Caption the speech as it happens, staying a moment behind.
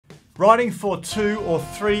Writing for 2 or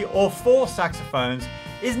 3 or 4 saxophones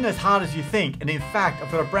isn't as hard as you think, and in fact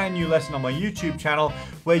I've got a brand new lesson on my YouTube channel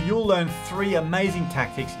where you'll learn 3 amazing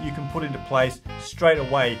tactics you can put into place straight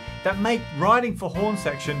away that make writing for horn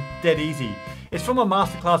section dead easy. It's from a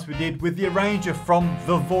masterclass we did with the arranger from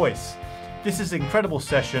The Voice. This is an incredible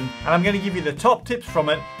session and I'm going to give you the top tips from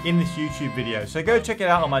it in this YouTube video. So go check it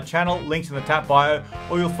out on my channel, links in the top bio,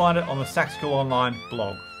 or you'll find it on the Sax School Online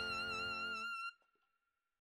blog.